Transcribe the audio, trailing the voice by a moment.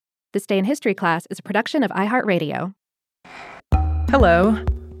This Day in History class is a production of iHeartRadio. Hello.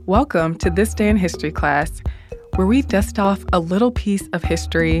 Welcome to This Day in History class, where we dust off a little piece of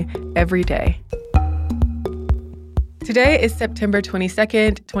history every day. Today is September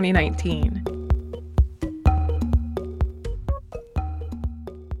 22nd, 2019.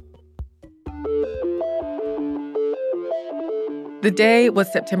 The day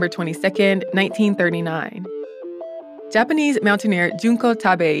was September 22nd, 1939. Japanese mountaineer Junko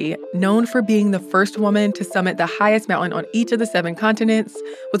Tabei, known for being the first woman to summit the highest mountain on each of the 7 continents,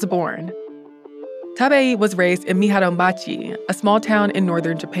 was born. Tabei was raised in Miharomachi, a small town in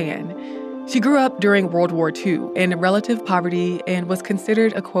northern Japan. She grew up during World War II in relative poverty and was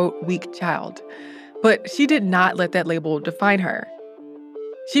considered a, quote, weak child. But she did not let that label define her.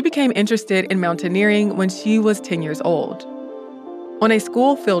 She became interested in mountaineering when she was 10 years old. On a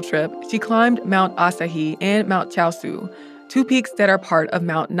school field trip, she climbed Mount Asahi and Mount Chaosu, 2 peaks that are part of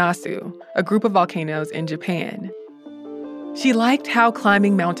Mount Nasu, a group of volcanoes in Japan. She liked how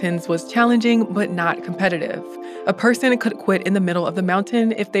climbing mountains was challenging but not competitive. A person could quit in the middle of the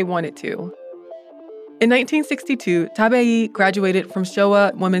mountain if they wanted to. In 1962, Tabei graduated from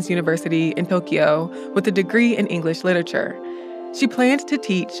Showa Women's University in Tokyo with a degree in English literature. She planned to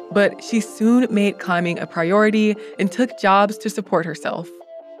teach, but she soon made climbing a priority and took jobs to support herself.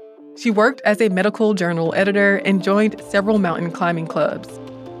 She worked as a medical journal editor and joined several mountain climbing clubs.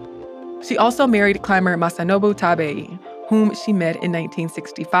 She also married climber Masanobu Tabei, whom she met in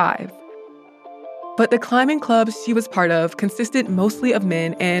 1965. But the climbing clubs she was part of consisted mostly of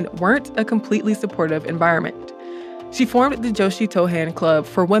men and weren't a completely supportive environment. She formed the Joshi Tohan Club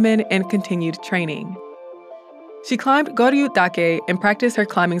for women and continued training. She climbed Goryu Dake and practiced her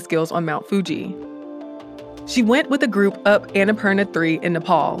climbing skills on Mount Fuji. She went with a group up Annapurna 3 in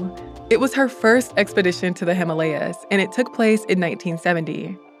Nepal. It was her first expedition to the Himalayas, and it took place in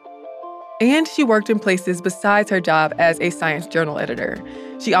 1970. And she worked in places besides her job as a science journal editor.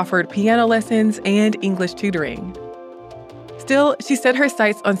 She offered piano lessons and English tutoring. Still, she set her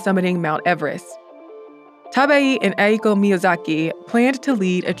sights on summiting Mount Everest. Tabei and Aiko Miyazaki planned to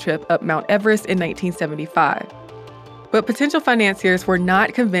lead a trip up Mount Everest in 1975. But potential financiers were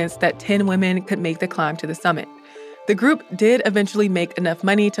not convinced that 10 women could make the climb to the summit. The group did eventually make enough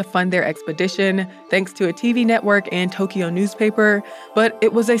money to fund their expedition, thanks to a TV network and Tokyo newspaper, but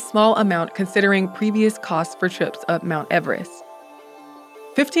it was a small amount considering previous costs for trips up Mount Everest.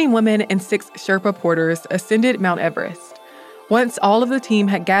 15 women and 6 Sherpa porters ascended Mount Everest. Once all of the team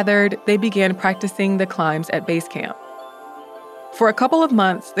had gathered, they began practicing the climbs at base camp. For a couple of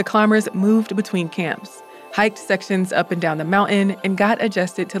months, the climbers moved between camps, hiked sections up and down the mountain, and got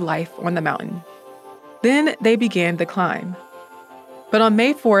adjusted to life on the mountain. Then they began the climb. But on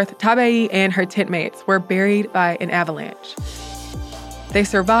May 4th, Tabei and her tent mates were buried by an avalanche. They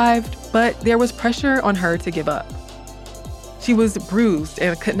survived, but there was pressure on her to give up. She was bruised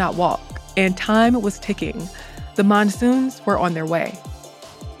and could not walk, and time was ticking. The monsoons were on their way.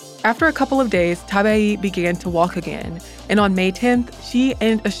 After a couple of days, Tabei began to walk again, and on May 10th, she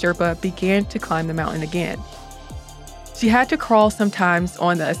and a Sherpa began to climb the mountain again. She had to crawl sometimes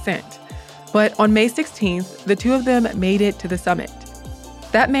on the ascent, but on May 16th, the 2 of them made it to the summit.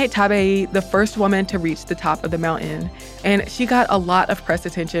 That made Tabei the first woman to reach the top of the mountain, and she got a lot of press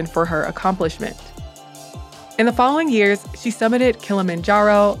attention for her accomplishment. In the following years, she summited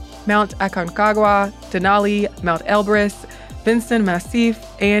Kilimanjaro, Mount Aconcagua, Denali, Mount Elbrus, Vinson Massif,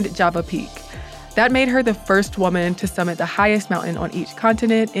 and Java Peak. That made her the first woman to summit the highest mountain on each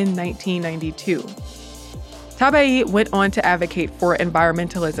continent in 1992. Tabei went on to advocate for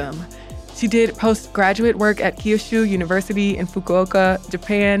environmentalism. She did postgraduate work at Kyushu University in Fukuoka,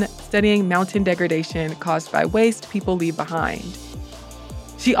 Japan, studying mountain degradation caused by waste people leave behind.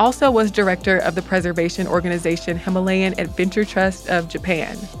 She also was director of the preservation organization Himalayan Adventure Trust of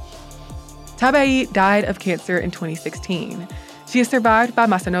Japan. Tabei died of cancer in 2016. She is survived by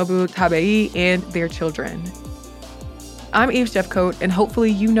Masanobu Tabei and their children. I'm Eve Jeffcoat, and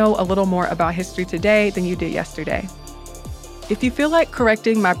hopefully you know a little more about history today than you did yesterday. If you feel like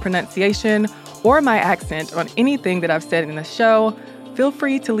correcting my pronunciation or my accent on anything that I've said in the show, feel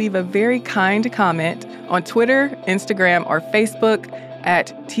free to leave a very kind comment on Twitter, Instagram, or Facebook at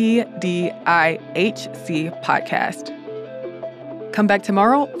TDIHC Podcast. Come back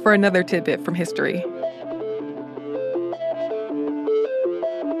tomorrow for another tidbit from history.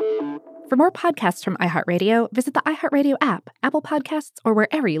 For more podcasts from iHeartRadio, visit the iHeartRadio app, Apple Podcasts, or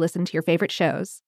wherever you listen to your favorite shows.